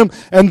was with them,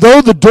 and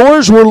though the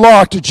doors were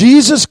locked,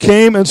 Jesus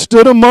came and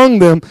stood among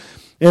them.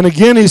 And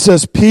again he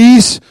says,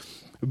 peace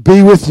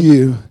be with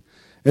you.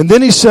 And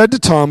then he said to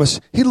Thomas,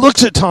 he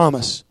looks at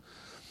Thomas.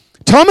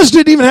 Thomas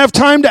didn't even have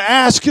time to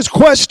ask his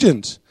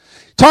questions.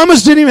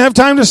 Thomas didn't even have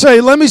time to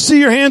say, let me see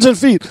your hands and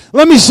feet.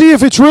 Let me see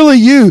if it's really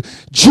you.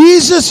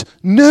 Jesus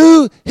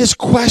knew his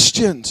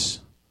questions.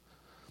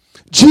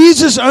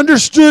 Jesus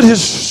understood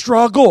his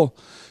struggle.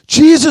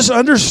 Jesus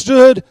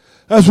understood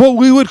as what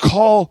we would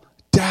call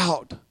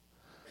doubt.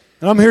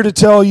 And I'm here to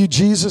tell you,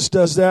 Jesus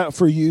does that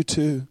for you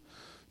too.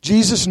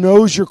 Jesus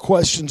knows your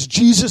questions.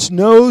 Jesus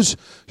knows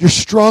your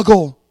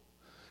struggle.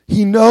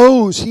 He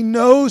knows.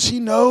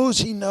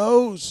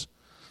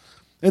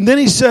 And then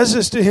he says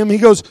this to him. He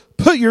goes,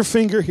 put your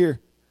finger here.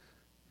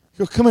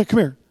 Go, come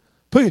here.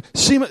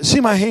 See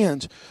my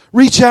hands.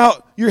 Reach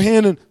out your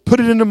hand and put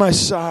it into my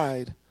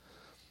side.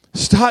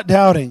 Stop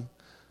doubting.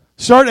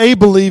 Start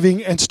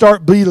believing and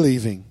start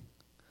believing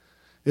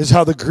is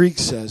how the Greek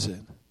says it.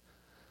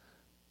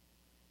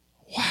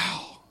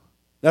 Wow.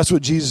 That's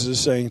what Jesus is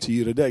saying to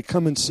you today.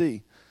 Come and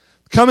see.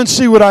 Come and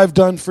see what I've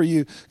done for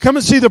you. Come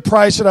and see the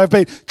price that I've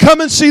paid. Come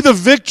and see the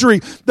victory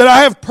that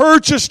I have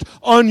purchased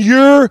on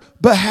your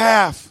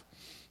behalf.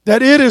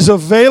 That it is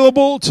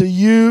available to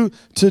you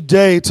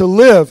today to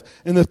live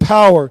in the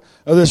power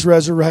of this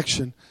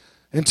resurrection.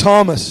 And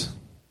Thomas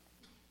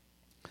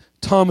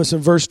in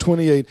verse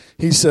 28,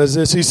 he says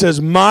this. He says,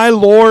 my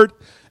Lord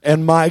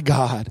and my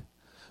God.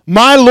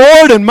 My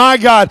Lord and my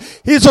God.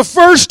 It's the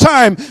first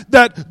time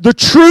that the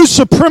true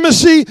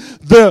supremacy,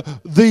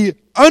 the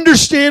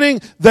understanding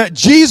that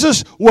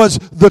Jesus was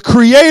the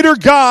Creator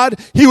God,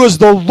 He was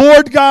the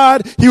Lord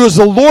God, He was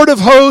the Lord of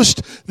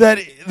hosts,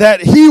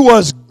 that He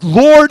was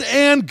Lord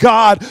and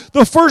God.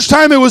 The first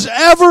time it was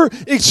ever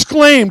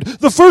exclaimed,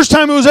 the first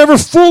time it was ever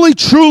fully,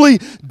 truly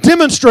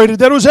demonstrated,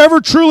 that it was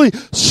ever truly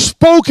spoken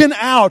spoken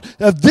out,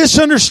 this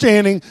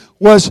understanding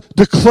was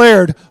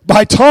declared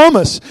by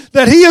Thomas.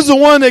 That he is the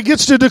one that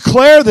gets to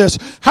declare this.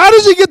 How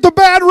does he get the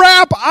bad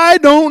rap? I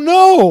don't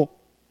know.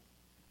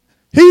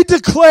 He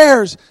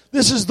declares,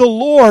 this is the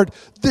Lord,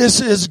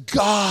 this is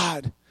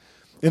God.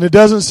 And it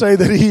doesn't say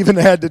that he even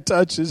had to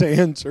touch his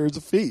hands or his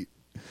feet.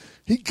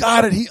 He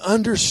got it. He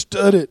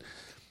understood it.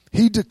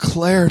 He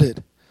declared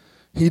it.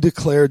 He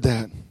declared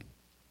that.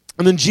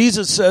 And then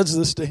Jesus says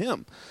this to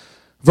him.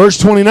 Verse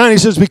 29, he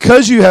says,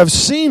 because you have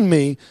seen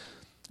me,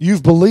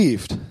 you've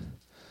believed.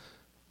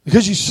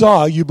 Because you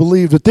saw, you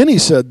believed. But then he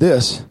said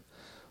this,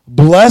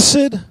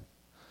 blessed,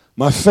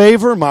 my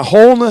favor, my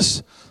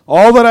wholeness,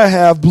 all that I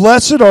have,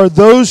 blessed are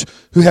those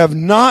who have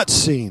not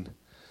seen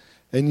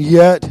and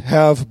yet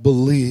have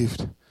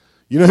believed.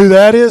 You know who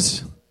that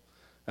is?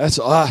 That's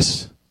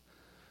us.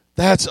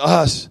 That's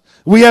us.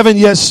 We haven't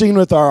yet seen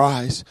with our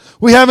eyes.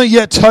 We haven't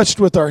yet touched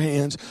with our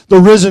hands the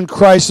risen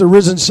Christ, the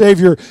risen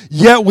Savior.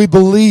 Yet we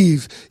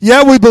believe.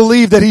 Yet we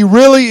believe that He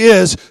really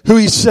is who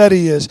He said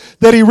He is.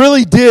 That He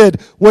really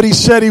did what He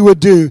said He would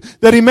do.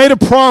 That He made a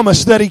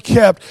promise that He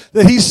kept.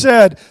 That He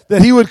said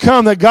that He would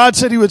come. That God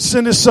said He would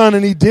send His Son,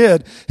 and He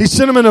did. He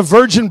sent Him in a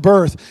virgin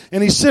birth.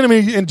 And He sent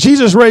Him, and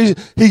Jesus raised,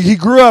 He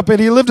grew up, and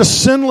He lived a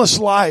sinless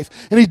life.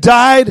 And He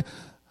died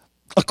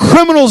a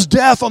criminal's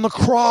death on the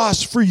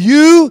cross for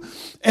you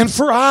and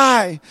for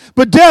I.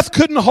 But death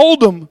couldn't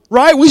hold Him,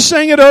 right? We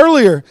sang it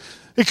earlier.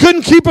 It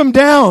couldn't keep Him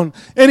down.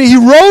 And He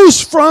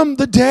rose from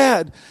the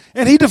dead.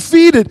 And He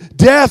defeated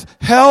death,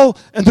 hell,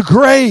 and the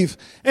grave.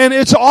 And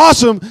it's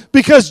awesome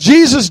because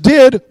Jesus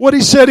did what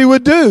He said He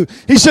would do.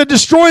 He said,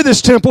 destroy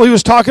this temple. He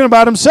was talking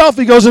about Himself.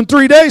 He goes, in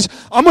 3 days,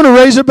 I'm going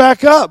to raise it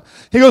back up.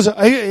 He goes,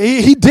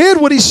 He did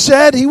what He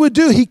said He would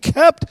do. He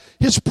kept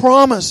His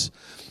promise.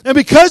 And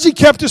because He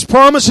kept His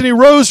promise and He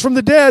rose from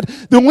the dead,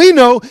 then we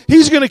know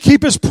He's going to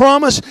keep His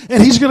promise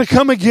and He's going to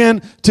come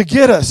again to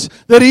get us.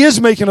 That He is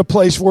making a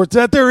place for it.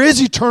 That there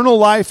is eternal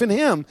life in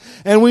Him.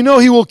 And we know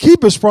He will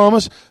keep His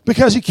promise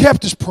because He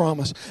kept His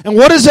promise. And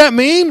what does that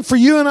mean for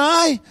you and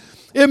I?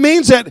 It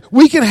means that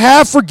we can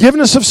have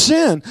forgiveness of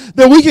sin.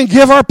 That we can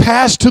give our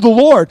past to the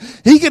Lord.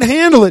 He can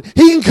handle it.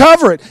 He can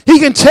cover it. He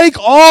can take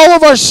all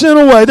of our sin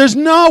away. There's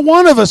not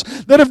one of us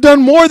that have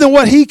done more than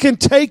what He can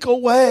take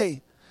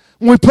away.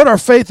 When we put our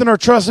faith and our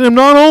trust in Him,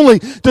 not only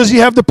does He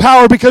have the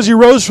power because He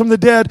rose from the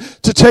dead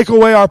to take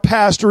away our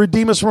past, to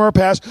redeem us from our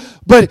past,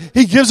 but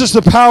He gives us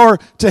the power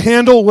to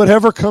handle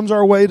whatever comes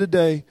our way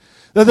today.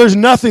 That there's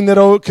nothing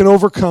that can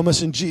overcome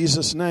us in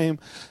Jesus' name.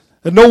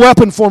 That no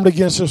weapon formed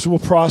against us will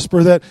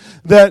prosper.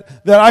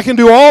 That I can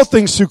do all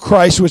things through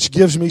Christ, which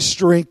gives me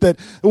strength. That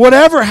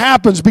whatever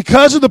happens,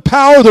 because of the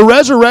power of the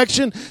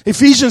resurrection,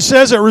 Ephesians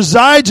says, that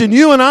resides in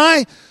you and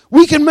I,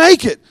 we can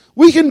make it.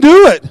 We can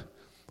do it.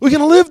 We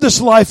can live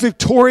this life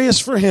victorious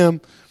for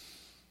Him.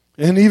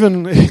 And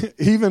even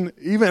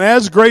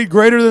as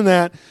greater than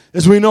that,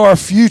 as we know our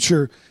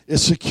future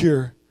is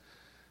secure.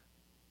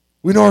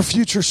 We know our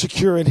future is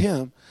secure in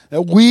Him.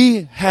 That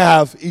we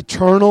have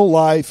eternal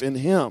life in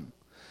Him.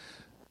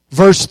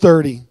 Verse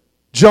 30.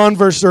 John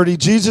verse 30.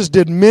 Jesus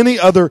did many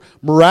other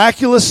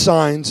miraculous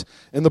signs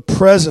in the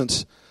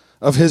presence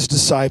of His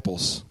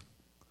disciples,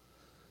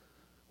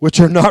 which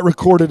are not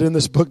recorded in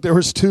this book. There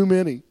was too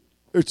many.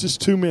 There's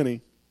just too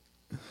many.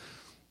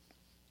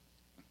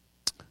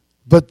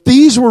 But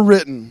these were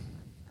written.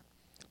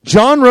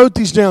 John wrote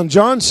these down.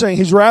 John's saying,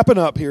 he's wrapping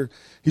up here.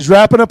 He's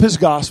wrapping up his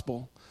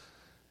gospel.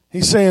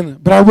 He's saying,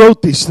 but I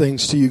wrote these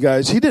things to you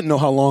guys. He didn't know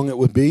how long it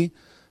would be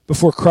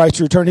before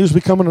Christ returned. He was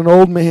becoming an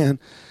old man.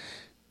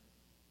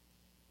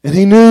 And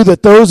he knew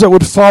that those that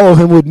would follow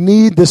him would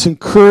need this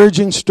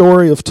encouraging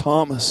story of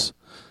Thomas.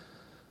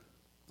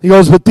 He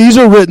goes, but these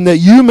are written that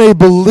you may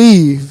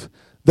believe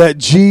that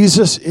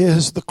Jesus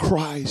is the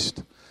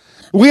Christ.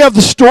 We have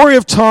the story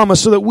of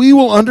Thomas so that we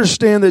will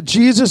understand that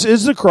Jesus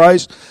is the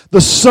Christ,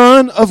 the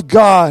Son of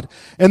God,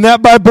 and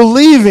that by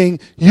believing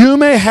you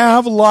may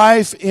have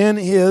life in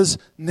His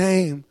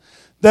name.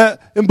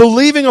 That in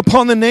believing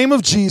upon the name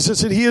of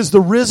Jesus, that He is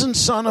the risen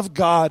Son of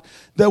God,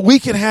 that we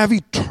can have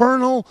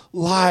eternal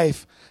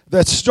life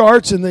that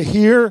starts in the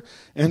here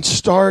and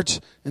starts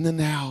in the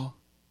now.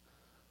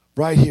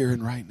 Right here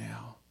and right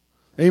now.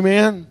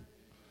 Amen?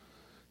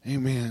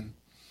 Amen.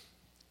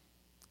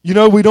 You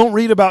know, we don't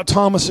read about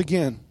Thomas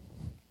again.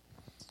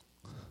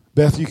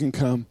 Beth, you can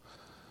come.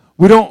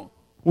 We don't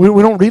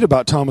read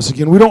about Thomas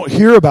again. We don't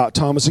hear about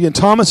Thomas again.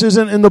 Thomas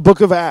isn't in the book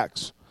of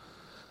Acts.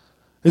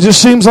 It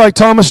just seems like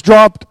Thomas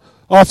dropped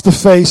off the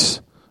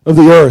face of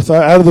the earth,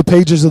 out of the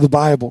pages of the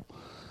Bible.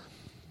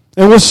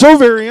 And what's so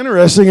very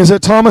interesting is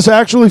that Thomas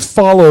actually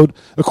followed,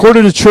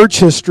 according to church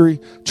history,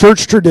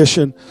 church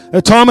tradition,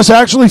 that Thomas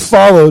actually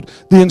followed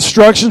the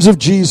instructions of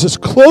Jesus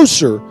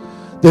closer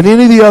than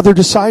any of the other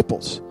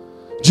disciples.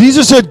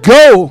 Jesus said,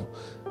 go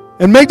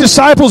and make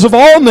disciples of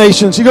all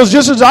nations. He goes,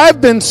 just as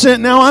I've been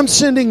sent, now I'm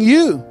sending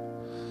you.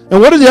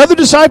 And what did the other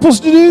disciples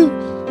do?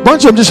 A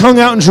bunch of them just hung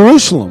out in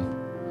Jerusalem.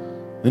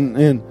 And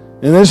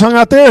they just hung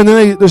out there. And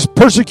then this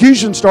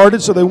persecution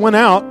started, so they went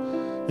out.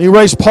 And He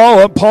raised Paul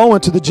up. Paul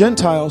went to the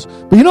Gentiles.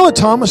 But you know what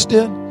Thomas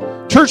did?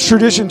 Church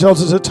tradition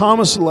tells us that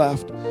Thomas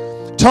left.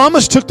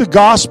 Thomas took the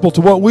gospel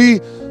to what we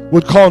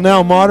would call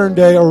now modern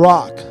day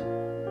Iraq.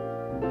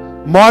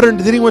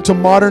 Then he went to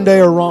modern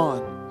day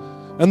Iran.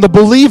 And the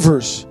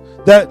believers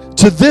that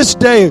to this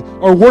day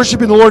are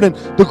worshiping the Lord. And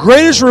the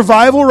greatest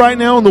revival right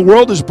now in the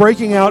world is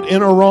breaking out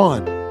in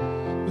Iran.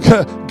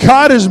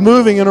 God is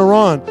moving in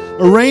Iran.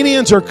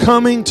 Iranians are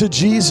coming to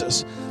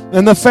Jesus.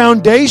 And the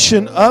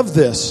foundation of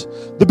this,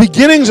 the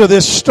beginnings of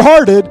this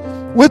started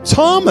with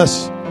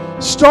Thomas.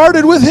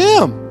 Started with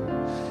him.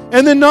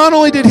 And then not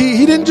only did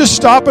he didn't just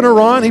stop in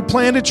Iran, he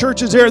planted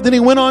churches there. Then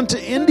he went on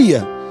to India.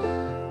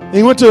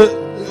 He went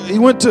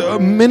to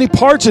many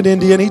parts of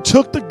India, and he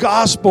took the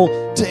gospel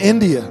to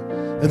India.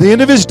 At the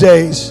end of his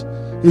days,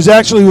 he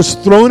was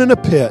thrown in a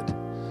pit,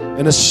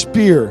 and a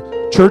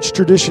spear, church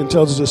tradition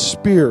tells us a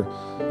spear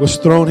was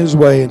thrown his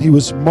way, and he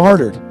was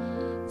martyred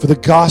for the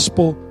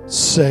gospel's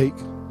sake.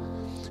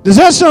 Does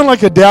that sound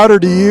like a doubter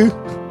to you?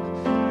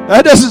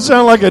 That doesn't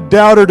sound like a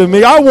doubter to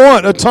me. I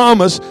want a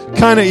Thomas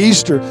kind of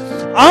Easter.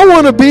 I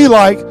want to be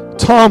like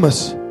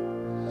Thomas.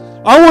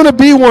 I want to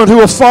be one who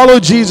will follow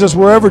Jesus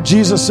wherever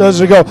Jesus says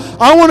to go.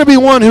 I want to be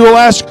one who will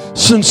ask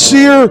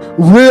sincere,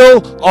 real,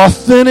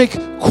 authentic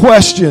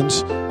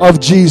questions of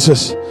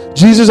Jesus.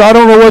 Jesus, I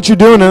don't know what you're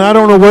doing and I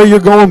don't know where you're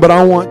going, but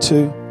I want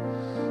to.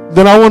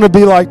 Then I want to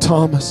be like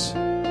Thomas,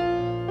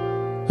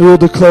 who will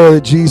declare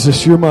that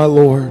Jesus, you're my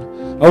Lord.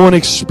 I want to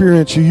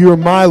experience you. You're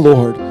my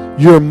Lord.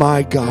 You're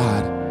my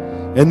God.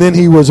 And then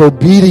he was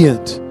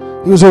obedient.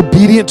 He was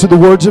obedient to the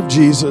words of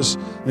Jesus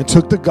and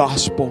took the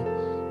gospel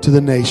to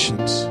the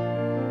nations.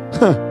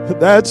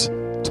 That's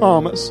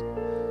Thomas.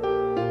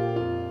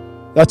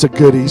 That's a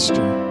good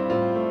Easter.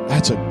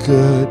 That's a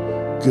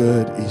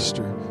good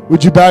Easter.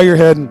 Would you bow your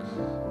head and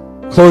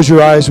close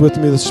your eyes with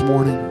me this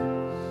morning?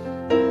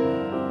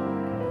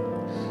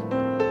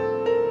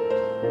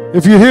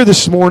 If you're here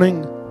this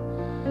morning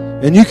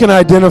and you can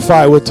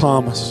identify with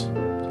Thomas,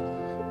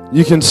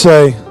 you can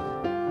say,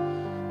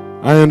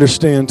 I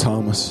understand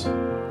Thomas.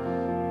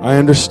 I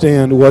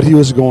understand what he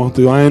was going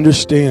through. I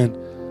understand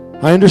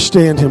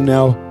him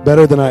now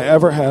better than I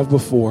ever have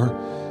before.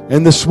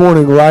 And this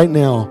morning, right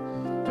now,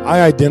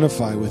 I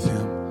identify with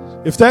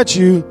him. If that's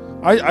you,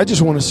 I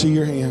just want to see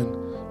your hand.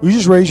 Will you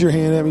just raise your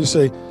hand at me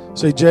and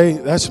say, Jay,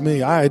 that's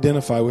me. I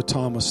identify with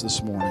Thomas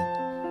this morning.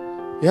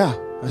 Yeah,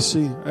 I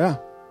see. Yeah,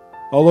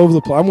 all over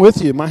the place. I'm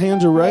with you. My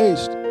hands are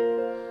raised.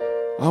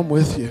 I'm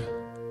with you.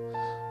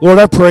 Lord,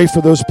 I pray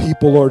for those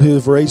people, Lord, who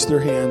have raised their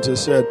hands and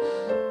said,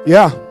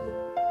 yeah,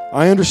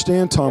 I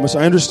understand Thomas.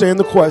 I understand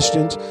the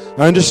questions.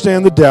 I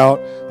understand the doubt.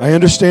 I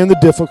understand the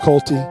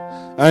difficulty.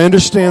 I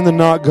understand the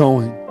not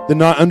going, the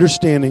not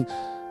understanding,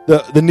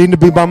 the need to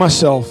be by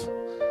myself.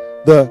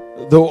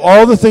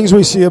 All the things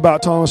we see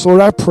about Thomas,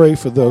 Lord, I pray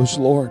for those,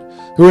 Lord,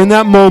 who are in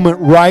that moment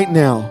right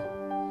now.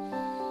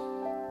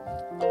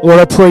 Lord,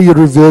 I pray you'd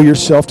reveal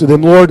yourself to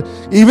them. Lord,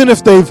 even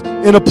if they've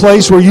in a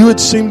place where you would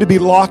seem to be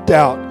locked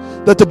out,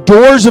 that the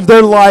doors of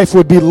their life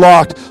would be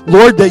locked.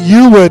 Lord, that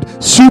you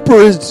would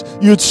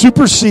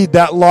supersede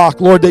that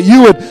lock. Lord, that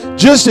you would,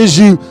 just as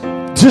you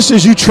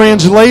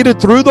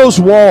translated through those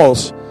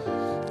walls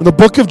in the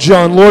book of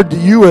John, Lord,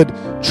 you would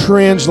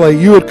translate,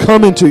 you would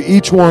come into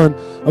each one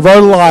of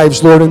our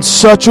lives, Lord, in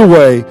such a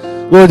way,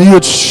 Lord, that you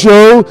would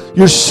show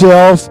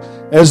yourself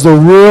as the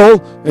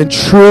real and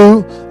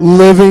true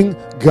living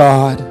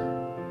God.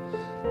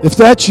 If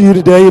that's you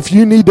today, if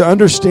you need to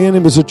understand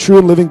him as a true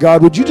and living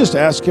God, would you just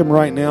ask him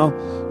right now?